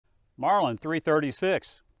Marlin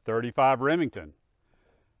 336, 35 Remington.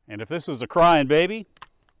 And if this was a crying baby,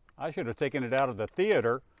 I should have taken it out of the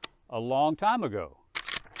theater a long time ago.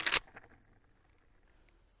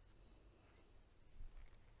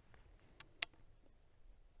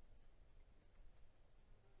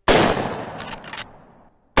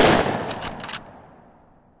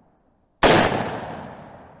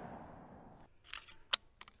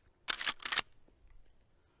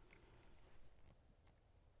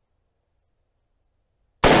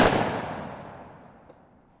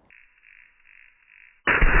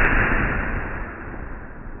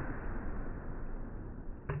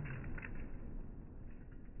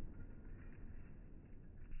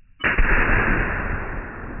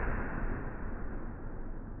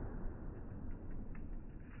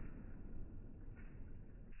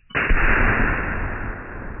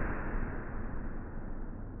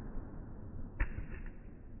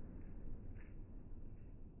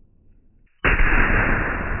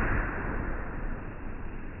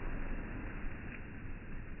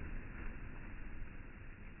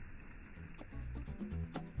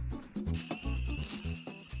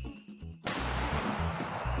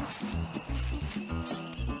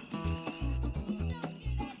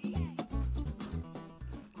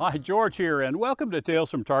 Hi, George here, and welcome to Tales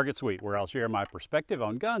from Target Suite, where I'll share my perspective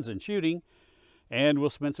on guns and shooting, and we'll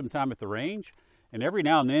spend some time at the range, and every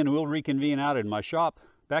now and then we'll reconvene out in my shop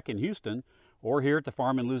back in Houston, or here at the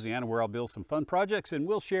farm in Louisiana, where I'll build some fun projects, and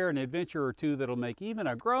we'll share an adventure or two that'll make even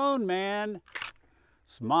a grown man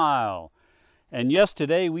smile. And yes,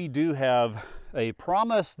 today we do have a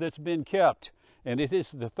promise that's been kept, and it is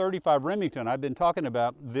the 35 Remington. I've been talking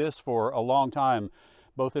about this for a long time,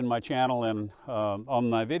 both in my channel and on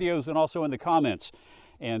my videos and also in the comments.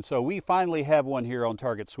 And so we finally have one here on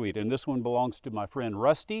Target Suite, and this one belongs to my friend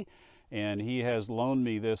Rusty, and he has loaned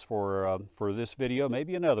me this for this video,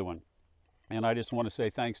 maybe another one. And I just want to say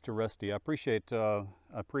thanks to Rusty. I appreciate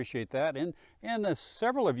that. And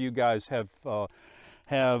several of you guys have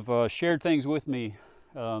shared things with me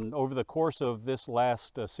over the course of this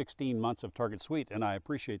last 16 months of Target Suite, and I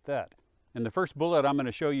appreciate that. And the first bullet I'm going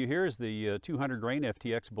to show you here is the 200 grain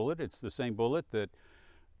FTX bullet. It's the same bullet that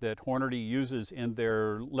Hornady uses in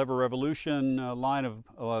their Lever Revolution line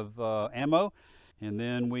of ammo. And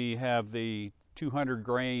then we have the 200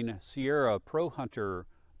 grain Sierra Pro Hunter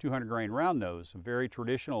 200 grain round nose, a very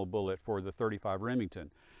traditional bullet for the 35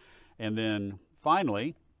 Remington. And then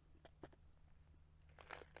finally,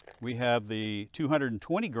 we have the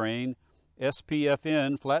 220 grain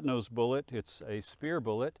SPFN flat nose bullet. It's a Speer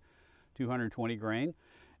bullet, 220 grain,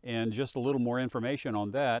 and just a little more information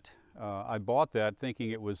on that. I bought that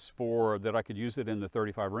thinking it was that I could use it in the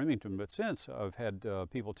 35 Remington, but since I've had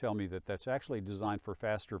people tell me that that's actually designed for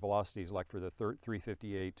faster velocities, like for the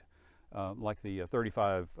 358, like the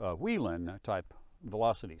 35 Wheelin type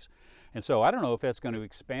velocities. And so I don't know if that's going to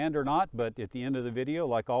expand or not, but at the end of the video,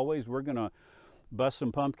 like always, we're going to bust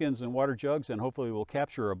some pumpkins and water jugs, and hopefully we'll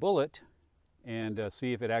capture a bullet and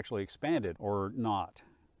see if it actually expanded or not.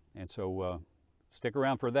 And so stick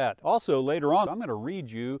around for that. Also, later on, I'm going to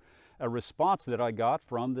read you a response that I got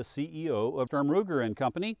from the CEO of Sturm Ruger &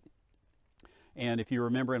 Company. And if you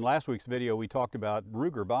remember in last week's video, we talked about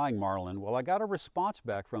Ruger buying Marlin. Well, I got a response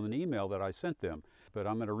back from an email that I sent them. But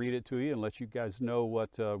I'm going to read it to you and let you guys know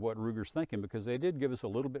what Ruger's thinking, because they did give us a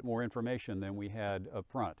little bit more information than we had up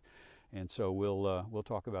front. And so we'll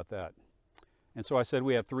talk about that. And so I said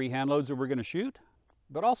we have 3 hand loads that we're going to shoot.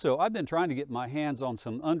 But also, I've been trying to get my hands on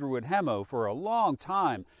some Underwood ammo for a long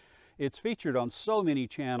time. It's featured on so many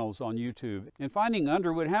channels on YouTube. And finding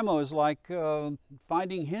Underwood ammo is like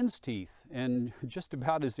finding hen's teeth, and just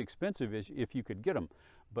about as expensive as if you could get them.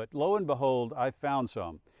 But lo and behold, I found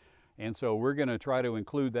some. And so we're going to try to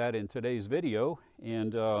include that in today's video.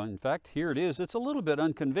 And in fact, here it is. It's a little bit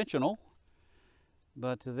unconventional,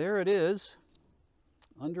 but there it is.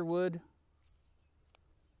 Underwood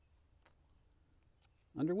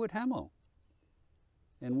ammo,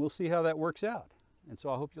 and we'll see how that works out. And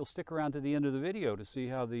so I hope you'll stick around to the end of the video to see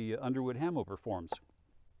how the Underwood ammo performs.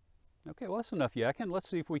 Okay, well, that's enough yakking. Let's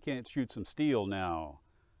see if we can't shoot some steel now.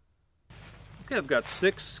 Okay, I've got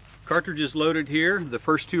 6 cartridges loaded here. The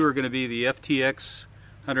first 2 are going to be the FTX,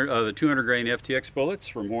 the 200 grain FTX bullets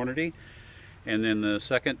from Hornady, and then the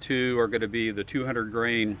second 2 are going to be the 200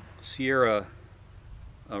 grain Sierra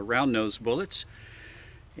round nose bullets.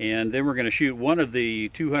 And then we're going to shoot one of the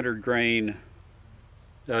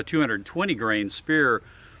 220 grain Speer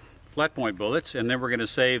flat point bullets, and then we're going to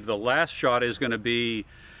save the last shot is going to be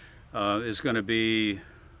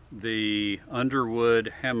the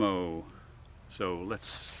Underwood ammo. So let's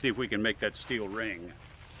see if we can make that steel ring.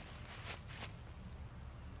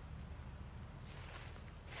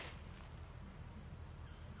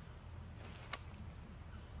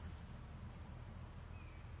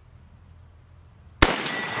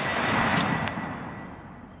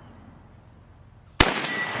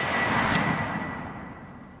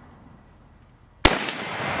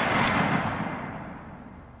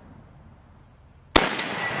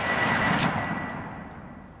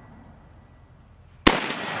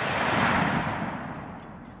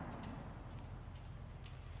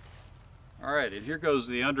 All right, and here goes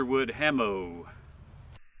the Underwood Hamo.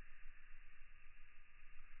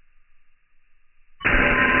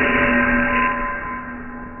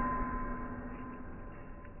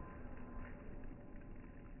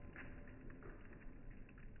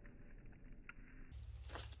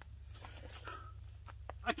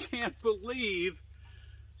 I can't believe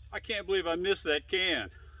I missed that can.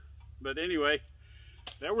 But anyway,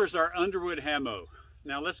 that was our Underwood Hamo.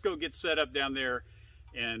 Now let's go get set up down there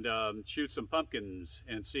and shoot some pumpkins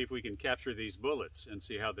and see if we can capture these bullets and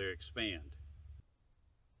see how they expand.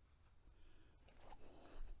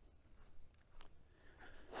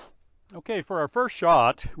 Okay, for our first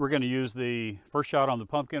shot, we're going to use the first shot on the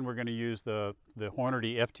pumpkin. We're going to use the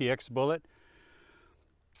Hornady FTX bullet,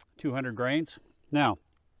 200 grains. Now,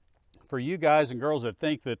 for you guys and girls that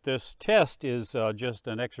think that this test is just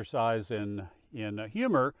an exercise in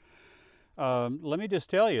humor, let me just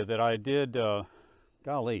tell you that I did, I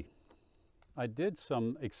did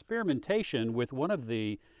some experimentation with one of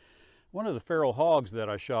the feral hogs that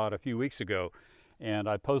I shot a few weeks ago, and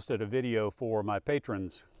I posted a video for my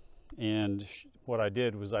patrons. And what I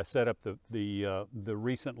did was I set up the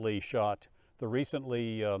recently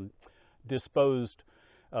disposed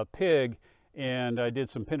pig, and I did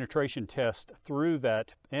some penetration tests through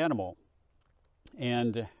that animal,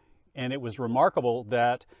 and it was remarkable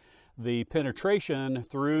that the penetration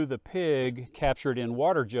through the pig captured in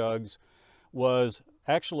water jugs was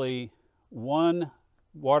actually 1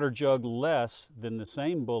 water jug less than the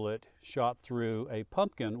same bullet shot through a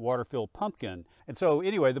pumpkin, water-filled pumpkin. And so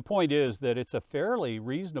anyway, the point is that it's a fairly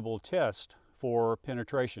reasonable test for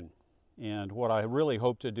penetration. And what I really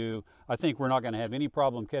hope to do, I think we're not going to have any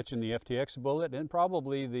problem catching the FTX bullet, and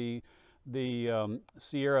probably the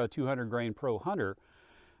Sierra 200 grain Pro Hunter.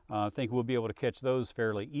 I think we'll be able to catch those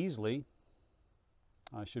fairly easily.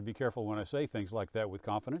 I should be careful when I say things like that with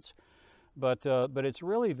confidence. But it's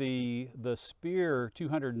really the Speer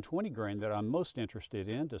 220 grain that I'm most interested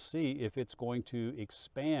in, to see if it's going to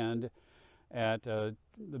expand at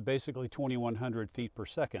basically 2,100 feet per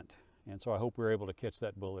second. And so I hope we're able to catch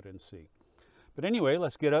that bullet and see. But anyway,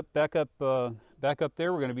 let's get back up there.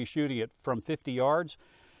 We're going to be shooting it from 50 yards,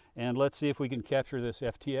 and let's see if we can capture this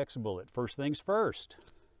FTX bullet. First things first.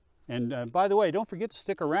 And by the way, don't forget to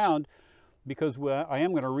stick around, because I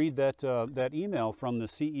am going to read that email from the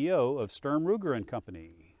CEO of Sturm, Ruger &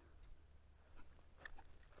 Company.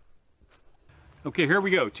 Okay, here we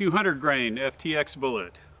go. 200 grain FTX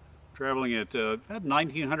bullet, traveling at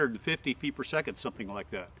 1,950 feet per second, something like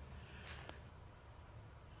that.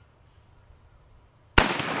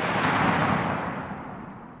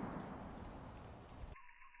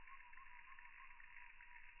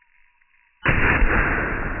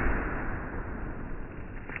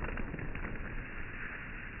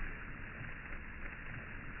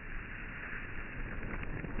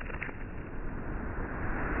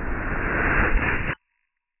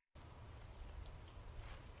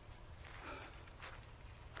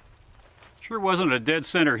 Sure wasn't a dead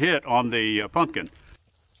center hit on the pumpkin.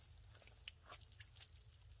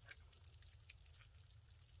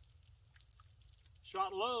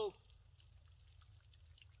 Shot low.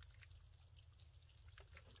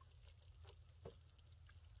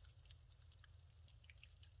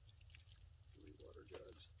 How many water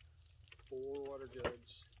jugs? 4 water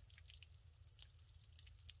jugs.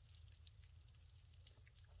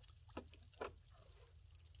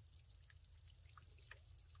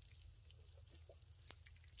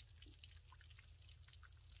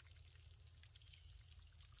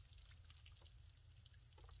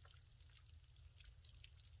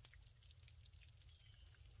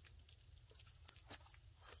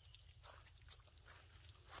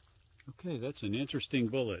 Okay, that's an interesting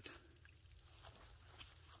bullet.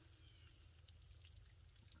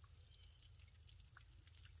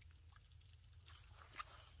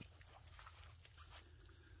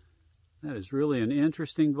 That is really an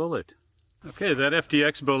interesting bullet. Okay, that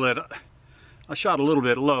FTX bullet, I shot a little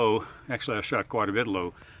bit low. Actually, I shot quite a bit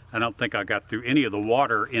low. I don't think I got through any of the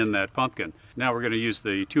water in that pumpkin. Now we're going to use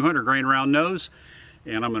the 200 grain round nose,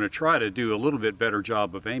 and I'm going to try to do a little bit better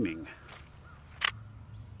job of aiming.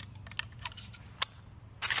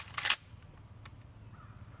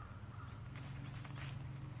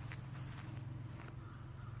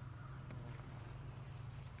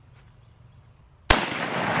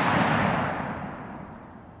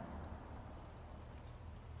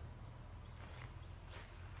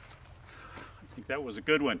 I think that was a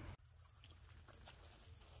good one.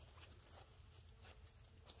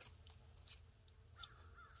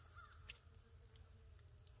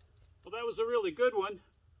 Well, that was a really good one,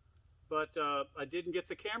 but I didn't get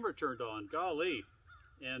the camera turned on. Golly.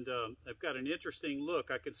 And I've got an interesting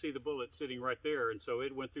look. I can see the bullet sitting right there, and so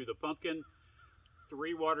it went through the pumpkin,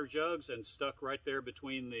 3 water jugs, and stuck right there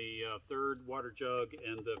between the 3rd water jug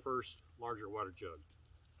and the 1st larger water jug.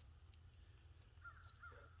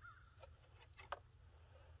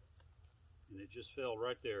 And it just fell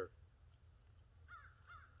right there.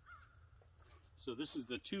 So this is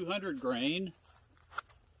the 200 grain.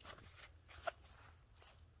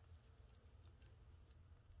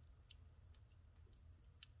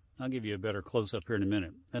 I'll give you a better close-up here in a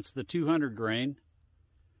minute. That's the 200 grain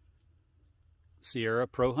Sierra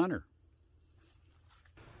Pro Hunter.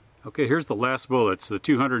 Okay, here's the last bullet. It's the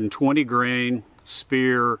 220 grain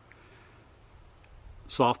Speer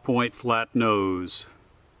soft point flat nose.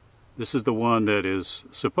 This is the one that is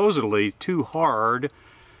supposedly too hard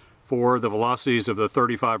for the velocities of the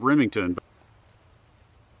 35 Remington.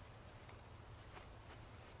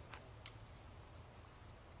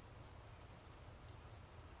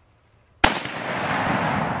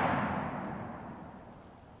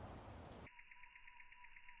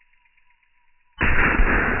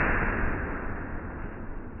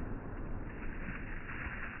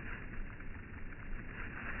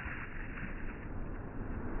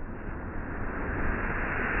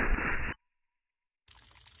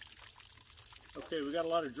 Okay, we got a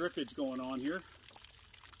lot of drippage going on here,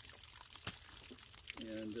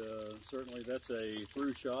 and certainly that's a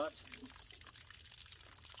through shot.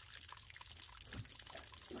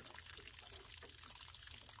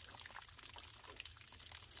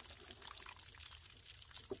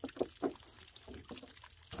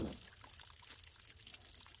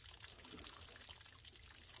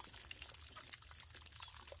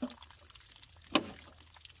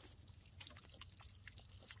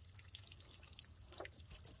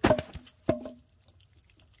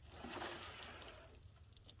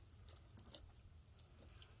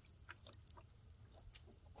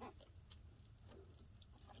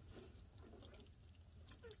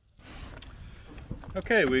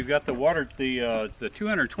 Okay, we've got the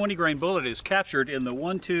 220 grain bullet is captured in the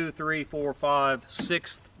 1, 2, 3, 4, 5,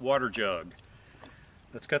 6th water jug.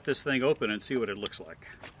 Let's cut this thing open and see what it looks like.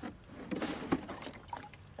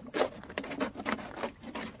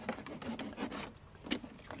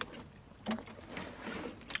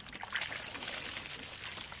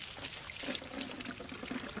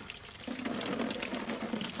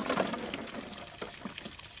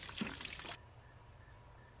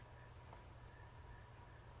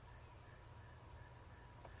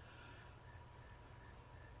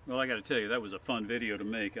 Well, I got to tell you, that was a fun video to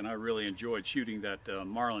make, and I really enjoyed shooting that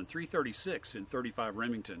Marlin 336 in 35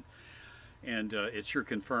 Remington. And it sure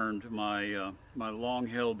confirmed my my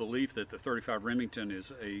long-held belief that the 35 Remington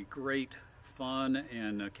is a great, fun,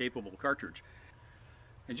 and capable cartridge.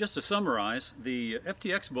 And just to summarize, the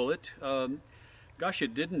FTX bullet, gosh,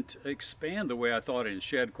 it didn't expand the way I thought it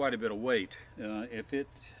shed quite a bit of weight. If it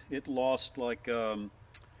lost like 80,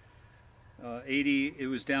 it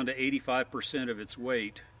was down to 85% of its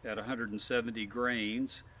weight at 170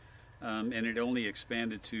 grains, and it only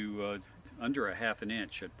expanded to under a ½ an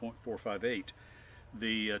inch at 0.458.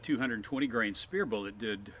 The 220 grain Speer bullet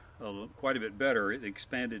did quite a bit better. It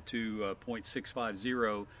expanded to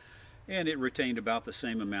 0.650, and it retained about the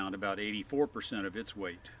same amount, about 84% of its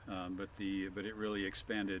weight, but it really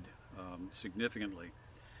expanded significantly.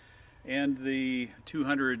 And the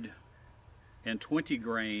 220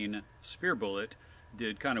 grain Speer bullet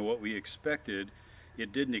did kind of what we expected.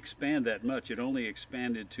 It didn't expand that much. It only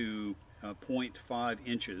expanded to 0.5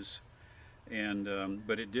 inches, and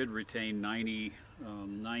but it did retain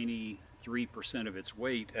 93% of its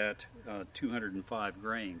weight at 205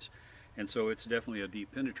 grains, and so it's definitely a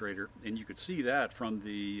deep penetrator. And you could see that from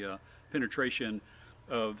the penetration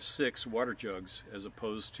of 6 water jugs as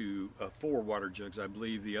opposed to 4 water jugs. I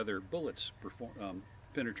believe the other bullets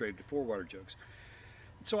penetrated to 4 water jugs.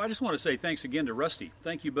 So I just want to say thanks again to Rusty.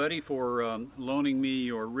 Thank you, buddy, for loaning me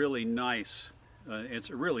your really nice,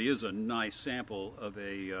 it really is a nice sample of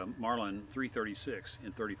a Marlin 336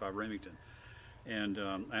 in 35 Remington. And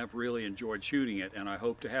I've really enjoyed shooting it, and I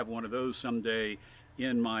hope to have one of those someday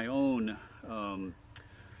in my own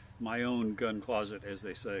gun closet, as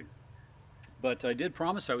they say. But I did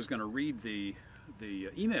promise I was going to read the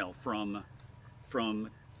email from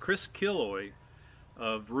Chris Killoy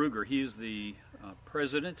of Ruger. He's the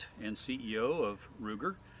president and CEO of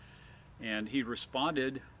Ruger, and he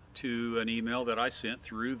responded to an email that I sent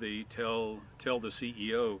through the Tell the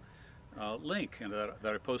CEO link and that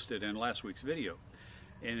I posted in last week's video.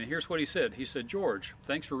 And here's what he said. He said, "George,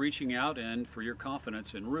 thanks for reaching out and for your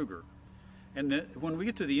confidence in Ruger. And then when we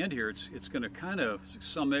get to the end here, it's going to kind of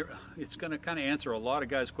answer a lot of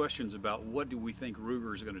guys' questions about what do we think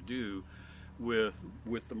Ruger is going to do with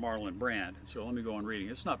the Marlin brand. And so let me go on reading.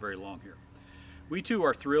 It's not very long here. We too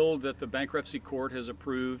are thrilled that the bankruptcy court has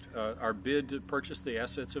approved our bid to purchase the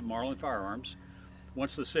assets of Marlin Firearms.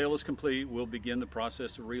 Once the sale is complete, we'll begin the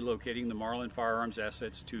process of relocating the Marlin Firearms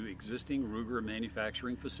assets to existing Ruger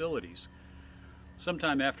manufacturing facilities.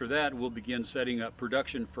 Sometime after that, we'll begin setting up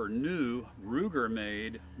production for new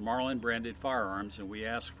Ruger-made Marlin-branded firearms, and we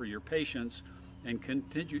ask for your patience and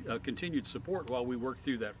continued support while we work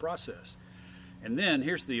through that process. And then,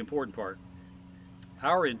 here's the important part.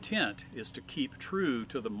 Our intent is to keep true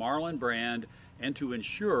to the Marlin brand and to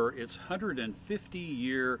ensure its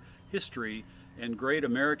 150-year history and great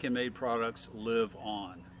American-made products live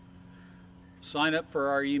on. Sign up for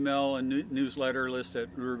our email and newsletter list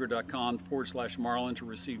at ruger.com/Marlin to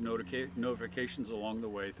receive notifications along the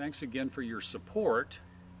way. Thanks again for your support.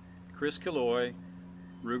 Chris Killoy,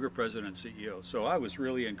 Ruger President and CEO. So I was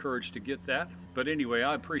really encouraged to get that. But anyway,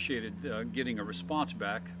 I appreciated getting a response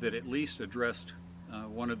back that at least addressed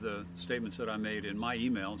one of the statements that I made in my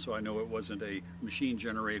email, so I know it wasn't a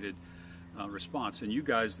machine-generated response. And you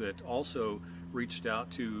guys that also reached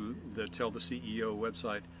out to the Tell the CEO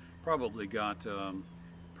website probably got a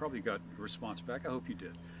response back. I hope you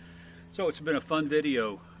did. So it's been a fun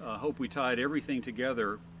video. Hope we tied everything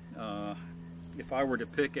together. If I were to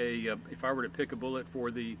pick a bullet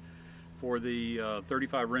for the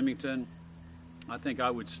 35 Remington, I think I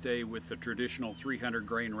would stay with the traditional 300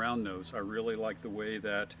 grain round nose. I really like the way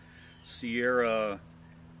that Sierra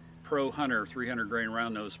Pro Hunter 300 grain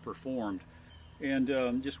round nose performed. And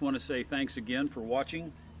just want to say thanks again for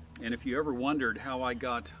watching. And if you ever wondered how I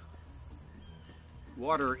got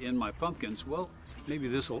water in my pumpkins, well, maybe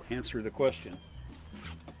this will answer the question.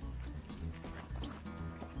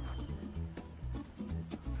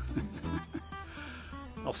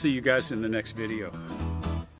 I'll see you guys in the next video.